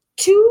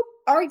 2,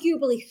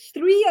 arguably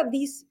 3 of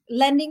these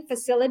lending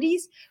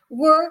facilities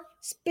were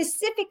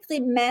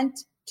specifically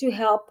meant to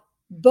help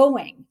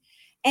Boeing.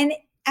 And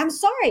I'm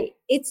sorry,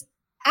 it's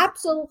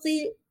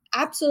absolutely,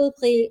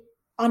 absolutely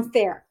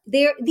unfair.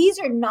 These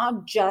are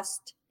not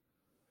just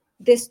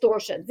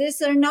distortions.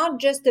 These are not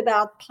just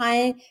about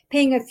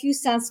paying a few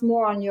cents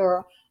more on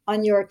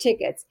your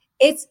tickets.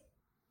 It's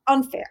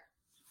unfair.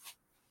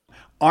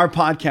 Our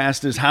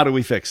podcast is How Do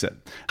We Fix It?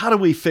 How do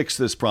we fix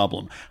this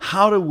problem?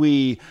 How do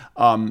we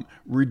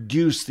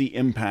reduce the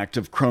impact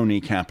of crony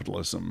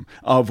capitalism,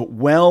 of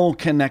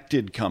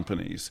well-connected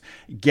companies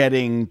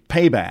getting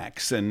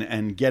paybacks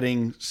and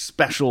getting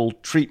special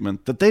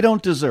treatment that they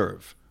don't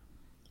deserve?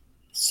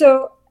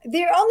 So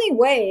the only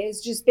way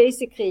is just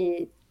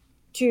basically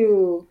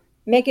to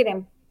make it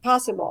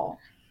impossible.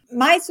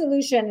 My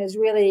solution is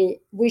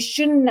really, there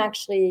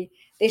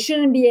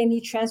shouldn't be any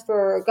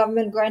transfer or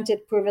government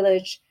granted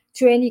privilege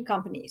to any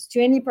companies,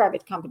 to any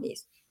private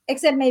companies,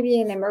 except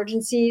maybe in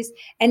emergencies.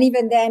 And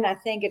even then, I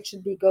think it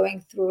should be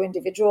going through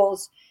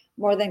individuals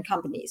more than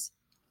companies.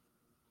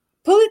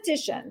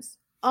 Politicians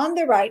on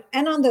the right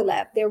and on the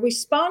left, they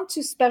respond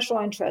to special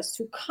interests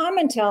who come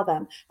and tell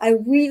them, I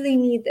really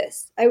need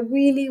this. I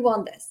really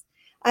want this.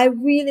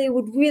 It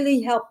would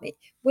really help me.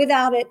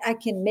 Without it, I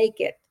can make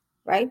it,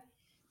 right?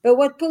 But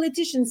what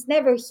politicians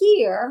never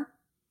hear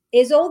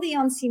is all the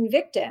unseen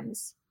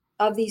victims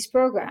of these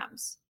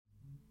programs.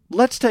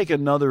 Let's take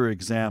another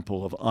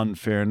example of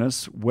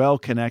unfairness.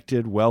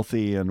 Well-connected,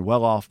 wealthy, and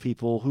well-off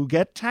people who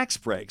get tax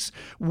breaks.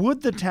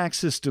 Would the tax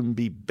system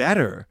be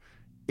better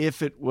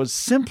if it was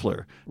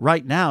simpler?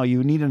 Right now,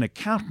 you need an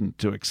accountant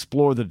to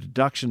explore the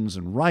deductions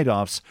and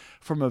write-offs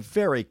from a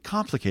very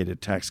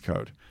complicated tax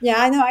code. Yeah,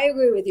 I know. I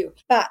agree with you.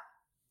 But,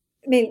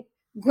 I mean,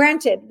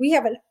 granted, we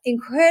have an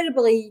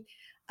incredibly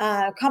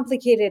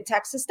complicated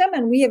tax system,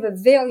 and we have a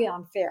very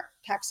unfair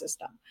tax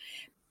system.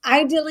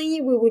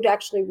 Ideally, we would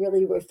actually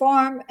really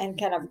reform and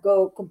kind of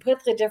go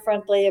completely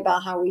differently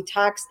about how we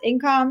tax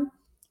income.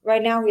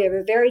 Right now, we have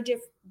a very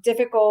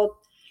difficult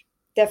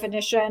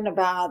definition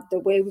about the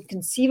way we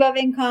conceive of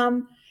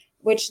income,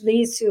 which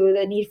leads to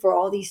the need for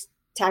all these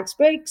tax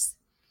breaks.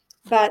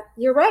 But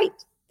you're right.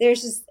 And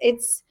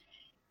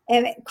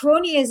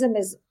cronyism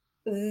is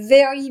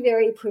very,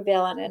 very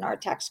prevalent in our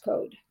tax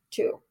code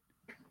too.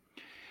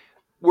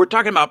 We're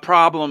talking about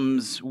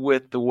problems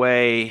with the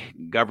way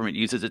government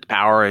uses its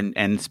power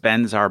and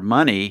spends our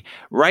money.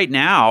 Right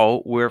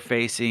now, we're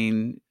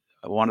facing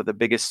one of the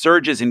biggest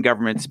surges in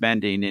government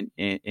spending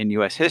in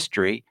U.S.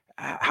 history.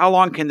 How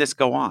long can this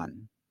go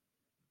on?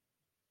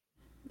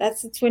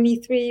 That's a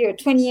 $23 or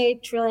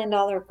 $28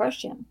 trillion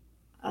question,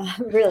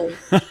 really.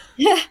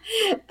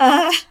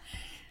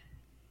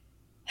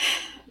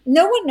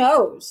 No one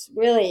knows,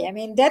 really. I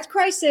mean, debt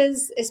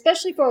crisis,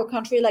 especially for a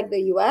country like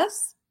the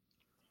U.S.,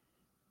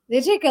 they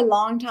take a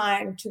long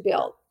time to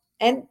build.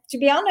 And to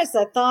be honest,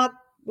 I thought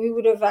we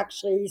would have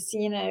actually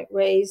seen an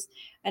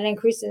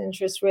increase in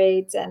interest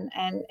rates and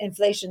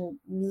inflation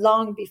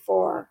long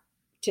before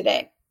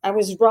today. I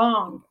was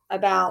wrong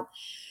about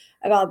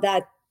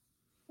that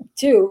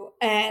too.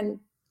 And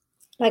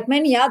like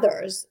many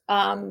others.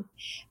 But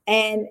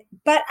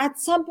at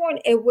some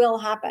point it will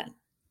happen.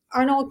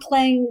 Arnold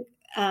Kling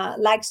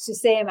likes to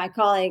say, my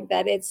colleague,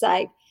 that it's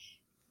like,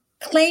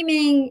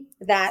 claiming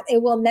that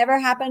it will never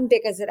happen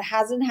because it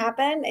hasn't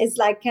happened is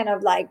like kind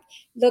of like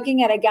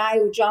looking at a guy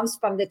who jumps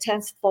from the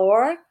 10th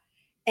floor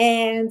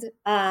and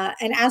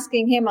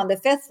asking him on the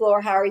 5th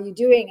floor, how are you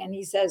doing? And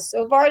he says,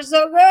 so far,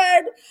 so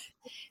good.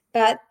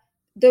 But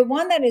the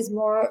one that is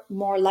more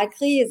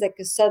likely is like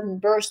a sudden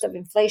burst of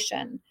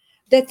inflation.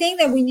 The thing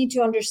that we need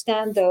to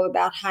understand, though,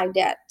 about high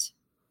debt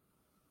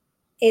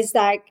is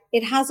like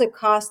it has a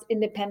cost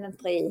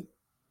independently.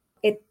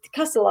 It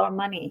costs a lot of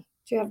money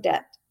to have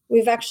debt.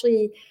 We've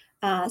actually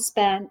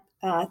spent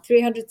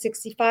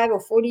 $365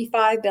 or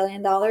 $45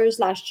 billion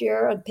last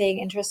year on paying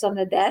interest on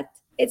the debt.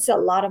 It's a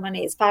lot of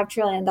money. It's $5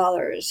 trillion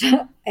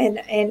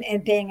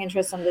and paying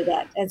interest on the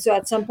debt. And so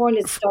at some point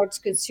it starts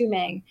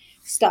consuming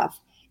stuff.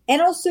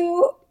 And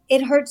also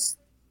it hurts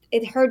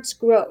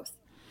growth.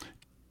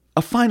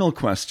 A final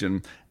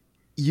question.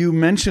 You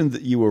mentioned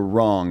that you were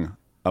wrong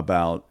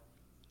about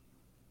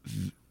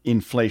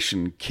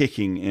inflation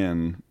kicking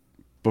in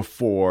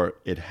before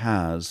it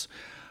has.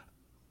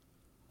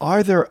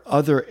 Are there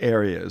other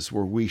areas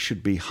where we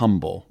should be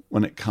humble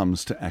when it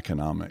comes to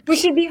economics? We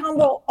should be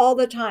humble all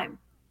the time.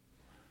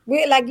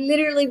 We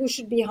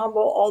should be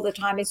humble all the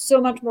time. It's so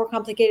much more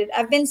complicated.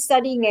 I've been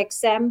studying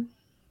XM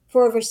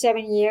for over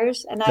 7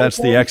 years. And that's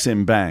the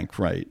Exim Bank,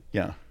 right?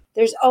 Yeah.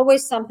 There's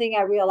always something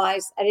I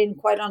realized I didn't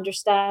quite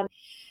understand.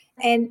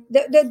 And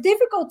the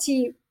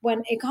difficulty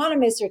when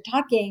economists are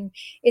talking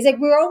is like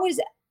people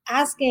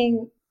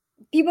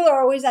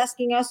are always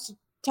asking us to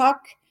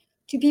talk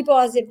to people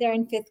as if they're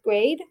in 5th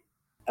grade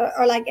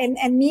or like,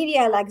 and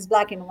media likes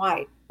black and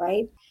white,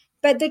 right?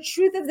 But the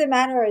truth of the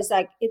matter is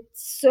like,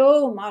 it's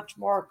so much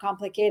more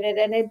complicated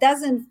and it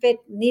doesn't fit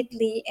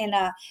neatly in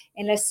a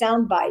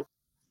soundbite.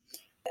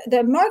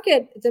 The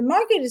market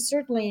is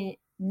certainly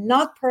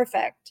not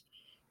perfect,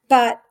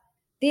 but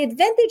the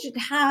advantage it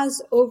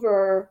has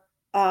over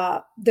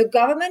the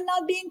government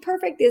not being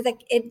perfect is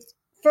like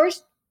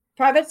first,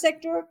 private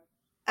sector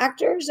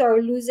actors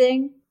are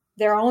losing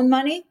their own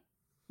money,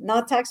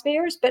 not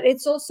taxpayers, but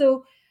it's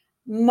also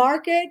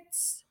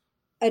markets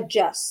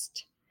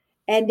adjust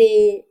and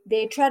they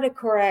try to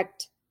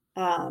correct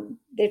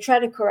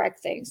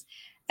things.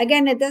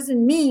 Again, it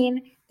doesn't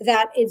mean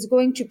that it's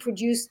going to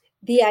produce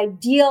the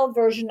ideal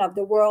version of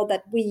the world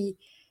that we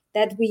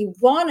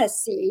want to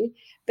see.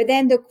 But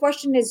then the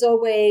question is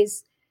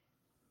always,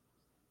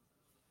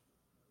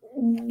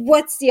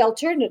 what's the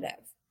alternative?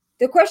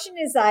 The question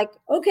is like,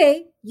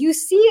 okay, you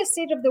see a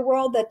state of the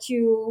world that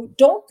you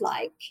don't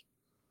like.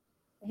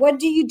 What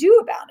do you do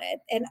about it?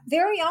 And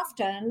very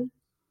often,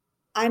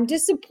 I'm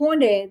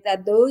disappointed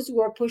that those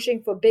who are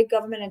pushing for big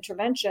government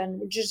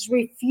intervention just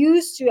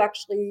refuse to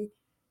actually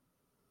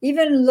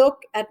even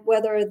look at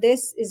whether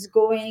this is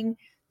going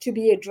to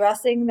be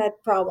addressing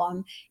that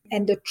problem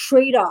and the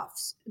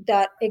trade-offs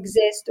that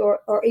exist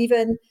or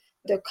even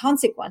the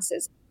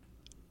consequences.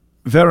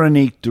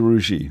 Véronique de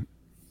Rougy,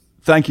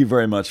 thank you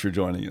very much for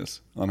joining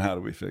us on How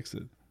Do We Fix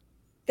It?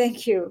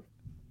 Thank you.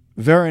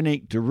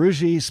 Véronique de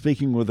Rougy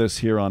speaking with us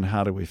here on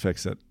How Do We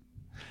Fix It?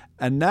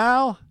 And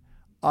now,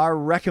 our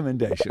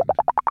recommendation.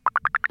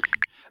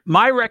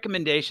 My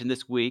recommendation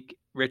this week,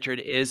 Richard,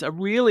 is a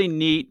really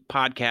neat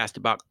podcast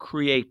about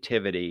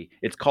creativity.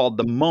 It's called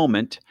The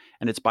Moment,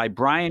 and it's by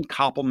Brian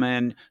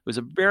Koppelman, who's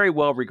a very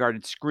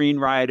well-regarded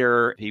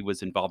screenwriter. He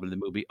was involved in the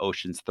movie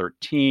Ocean's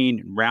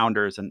 13,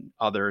 Rounders, and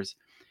others.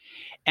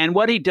 And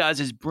what he does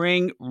is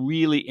bring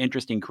really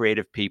interesting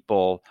creative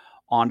people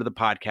onto the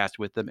podcast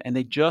with them, and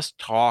they just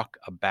talk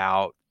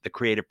about the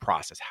creative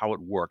process, how it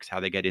works, how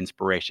they get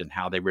inspiration,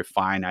 how they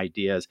refine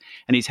ideas.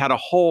 And he's had a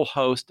whole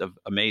host of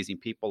amazing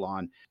people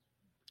on.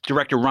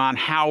 Director Ron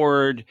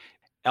Howard,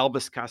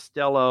 Elvis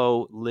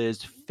Costello,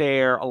 Liz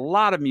Phair, a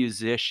lot of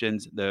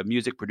musicians, the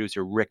music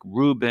producer Rick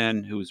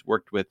Rubin, who's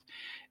worked with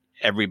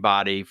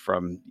everybody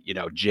from,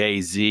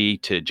 Jay-Z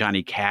to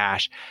Johnny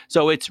Cash.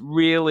 So it's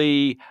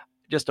really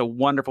just a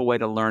wonderful way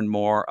to learn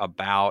more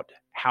about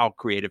how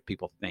creative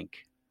people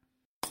think.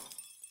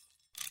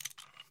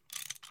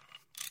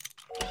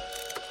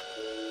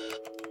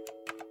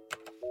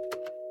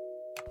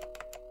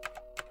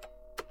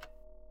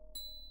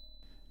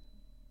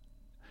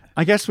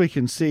 I guess we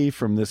can see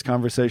from this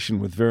conversation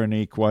with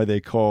Véronique why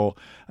they call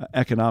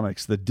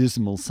economics the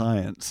dismal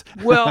science.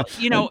 Well,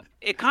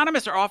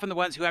 economists are often the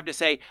ones who have to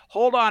say,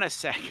 hold on a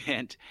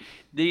second,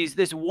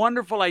 this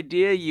wonderful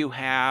idea you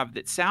have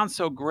that sounds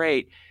so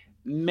great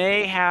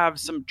may have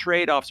some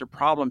trade-offs or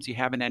problems you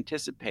haven't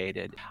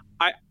anticipated.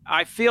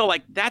 I feel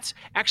like that's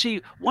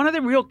actually one of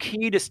the real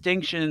key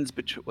distinctions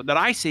that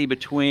I see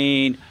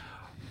between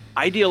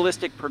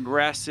idealistic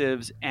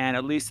progressives and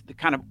at least the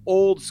kind of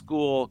old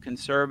school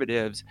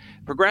conservatives.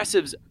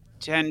 Progressives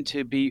tend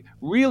to be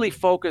really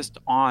focused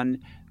on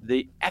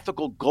the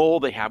ethical goal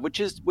they have,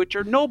 which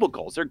are noble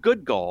goals. They're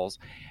good goals,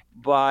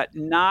 but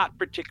not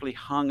particularly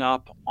hung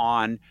up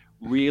on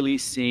really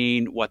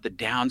seeing what the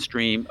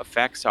downstream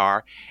effects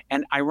are.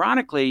 And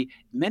ironically,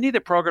 many of the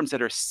programs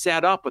that are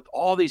set up with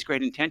all these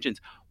great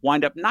intentions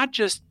wind up not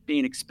just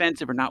being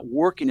expensive or not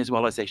working as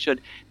well as they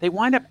should, they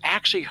wind up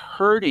actually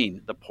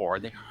hurting the poor.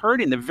 They're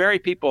hurting the very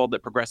people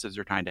that progressives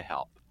are trying to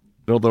help.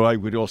 Although I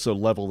would also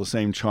level the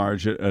same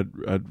charge at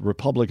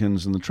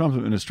Republicans in the Trump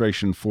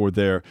administration for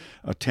their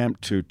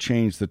attempt to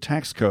change the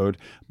tax code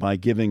by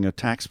giving a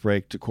tax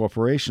break to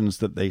corporations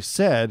that they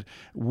said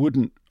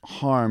wouldn't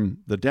harm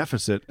the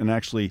deficit and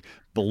actually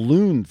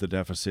ballooned the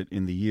deficit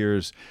in the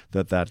years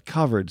that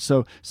covered.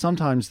 So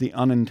sometimes the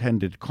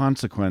unintended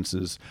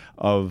consequences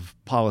of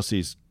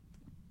policies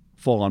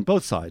fall on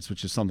both sides,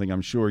 which is something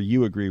I'm sure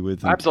you agree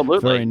with. And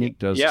absolutely. Véronique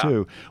does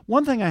too.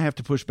 One thing I have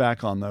to push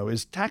back on, though,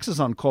 is taxes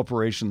on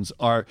corporations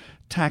are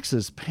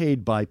taxes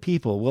paid by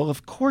people. Well,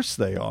 of course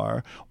they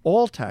are.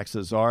 All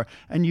taxes are.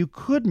 And you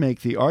could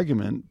make the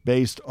argument,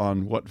 based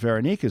on what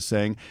Véronique is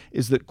saying,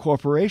 is that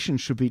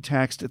corporations should be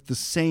taxed at the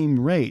same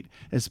rate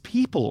as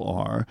people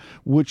are,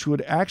 which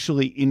would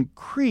actually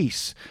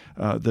increase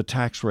the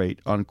tax rate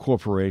on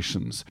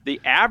corporations.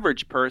 The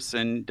average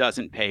person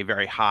doesn't pay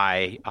very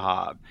high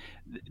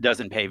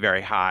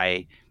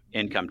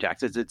income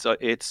taxes.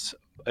 It's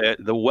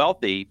the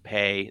wealthy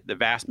pay the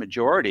vast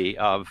majority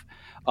of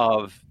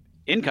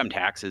income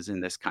taxes in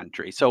this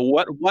country. So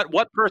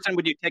what person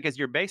would you take as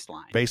your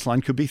baseline?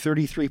 Baseline could be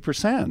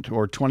 33%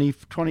 or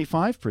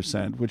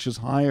 25%, which is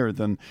higher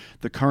than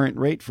the current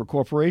rate for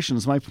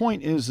corporations. My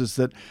point is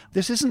that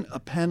this isn't a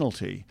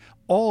penalty.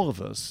 All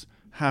of us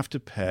have to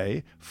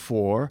pay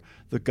for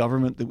the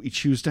government that we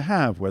choose to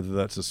have, whether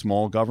that's a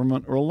small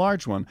government or a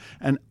large one.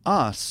 And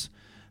us,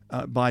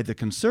 by the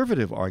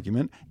conservative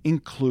argument,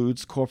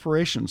 includes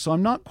corporations. So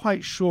I'm not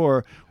quite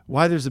sure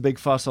why there's a big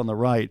fuss on the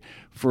right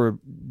for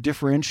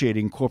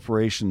differentiating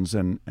corporations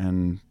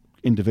and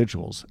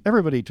individuals.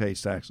 Everybody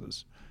pays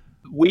taxes.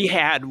 We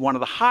had one of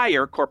the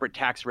higher corporate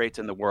tax rates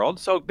in the world,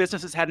 so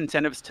businesses had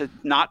incentives to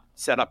not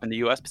set up in the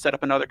U.S., but set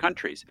up in other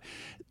countries.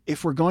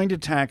 If we're going to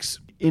tax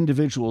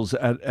individuals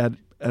at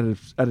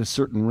a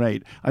certain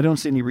rate, I don't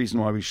see any reason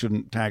why we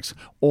shouldn't tax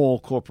all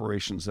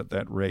corporations at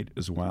that rate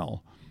as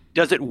well.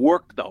 Does it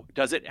work, though?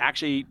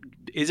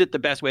 Is it the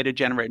best way to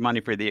generate money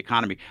for the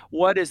economy?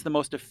 What is the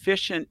most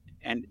efficient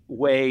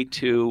way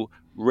to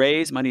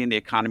raise money in the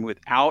economy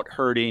without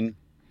hurting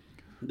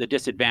the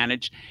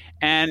disadvantaged?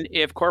 And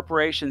if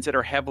corporations that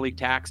are heavily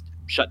taxed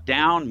shut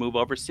down, move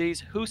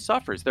overseas. Who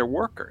suffers? They're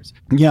workers.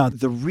 Yeah,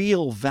 the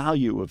real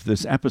value of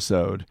this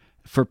episode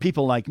for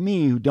people like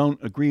me who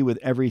don't agree with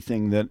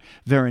everything that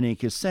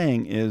Veronique is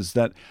saying is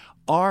that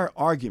our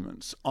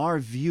arguments, our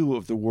view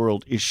of the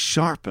world is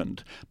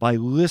sharpened by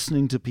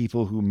listening to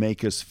people who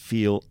make us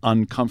feel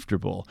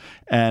uncomfortable.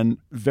 And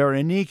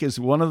Veronique is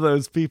one of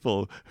those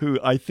people who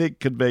I think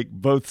can make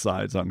both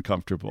sides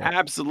uncomfortable.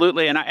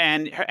 Absolutely.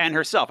 And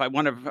herself,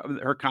 one of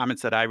her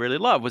comments that I really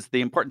love was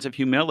the importance of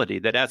humility,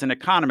 that as an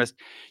economist,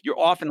 you're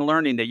often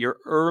learning that your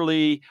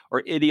early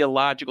or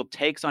ideological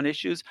takes on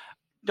issues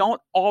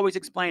don't always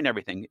explain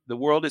everything. The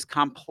world is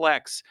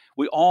complex.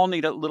 We all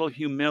need a little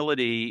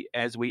humility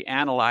as we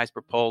analyze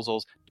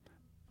proposals.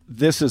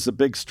 This is a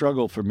big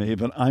struggle for me,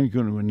 but I'm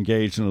going to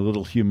engage in a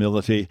little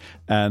humility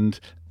and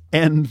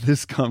end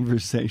this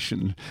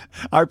conversation.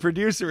 Our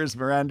producer is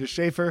Miranda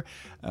Schaefer.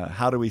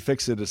 How Do We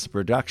Fix It is a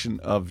production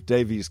of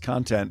Davies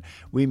Content.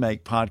 We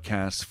make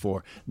podcasts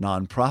for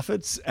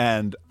nonprofits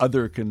and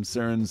other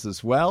concerns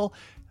as well.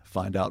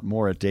 Find out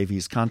more at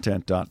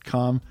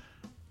daviescontent.com.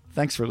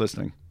 Thanks for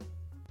listening.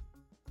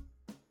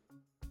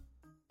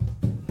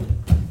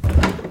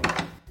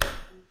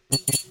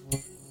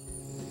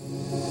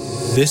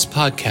 This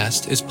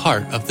podcast is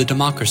part of the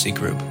Democracy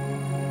Group.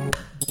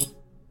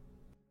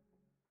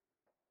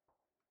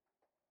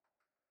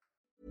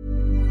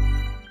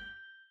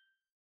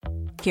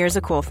 Here's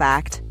a cool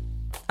fact.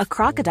 A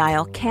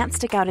crocodile can't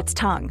stick out its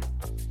tongue.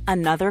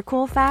 Another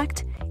cool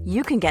fact,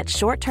 you can get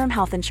short-term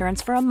health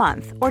insurance for a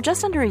month or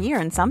just under a year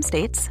in some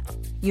states.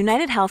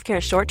 United Healthcare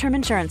short-term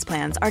insurance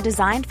plans are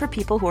designed for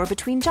people who are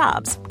between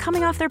jobs,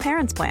 coming off their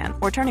parents' plan,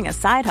 or turning a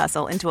side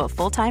hustle into a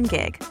full-time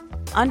gig.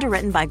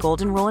 Underwritten by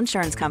Golden Rule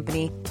Insurance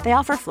Company, they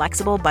offer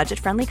flexible,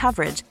 budget-friendly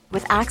coverage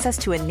with access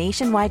to a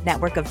nationwide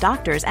network of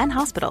doctors and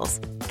hospitals.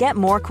 Get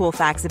more cool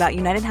facts about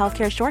United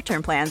Healthcare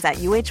short-term plans at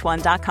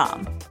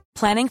uh1.com.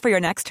 Planning for your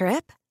next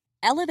trip?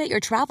 Elevate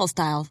your travel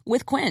style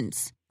with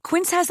Quince.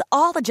 Quince has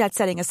all the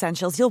jet-setting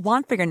essentials you'll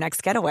want for your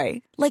next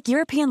getaway, like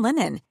European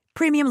linen,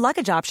 premium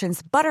luggage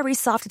options, buttery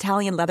soft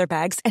Italian leather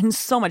bags, and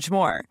so much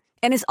more.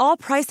 And is all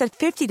priced at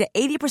 50 to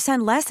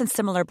 80% less than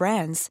similar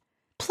brands.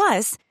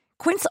 Plus,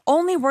 Quince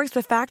only works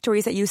with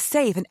factories that use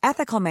safe and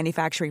ethical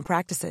manufacturing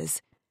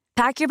practices.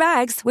 Pack your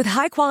bags with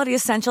high-quality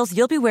essentials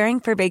you'll be wearing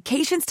for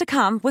vacations to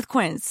come with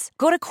Quince.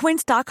 Go to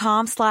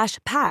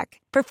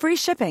quince.com/pack for free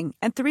shipping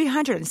and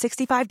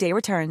 365-day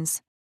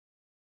returns.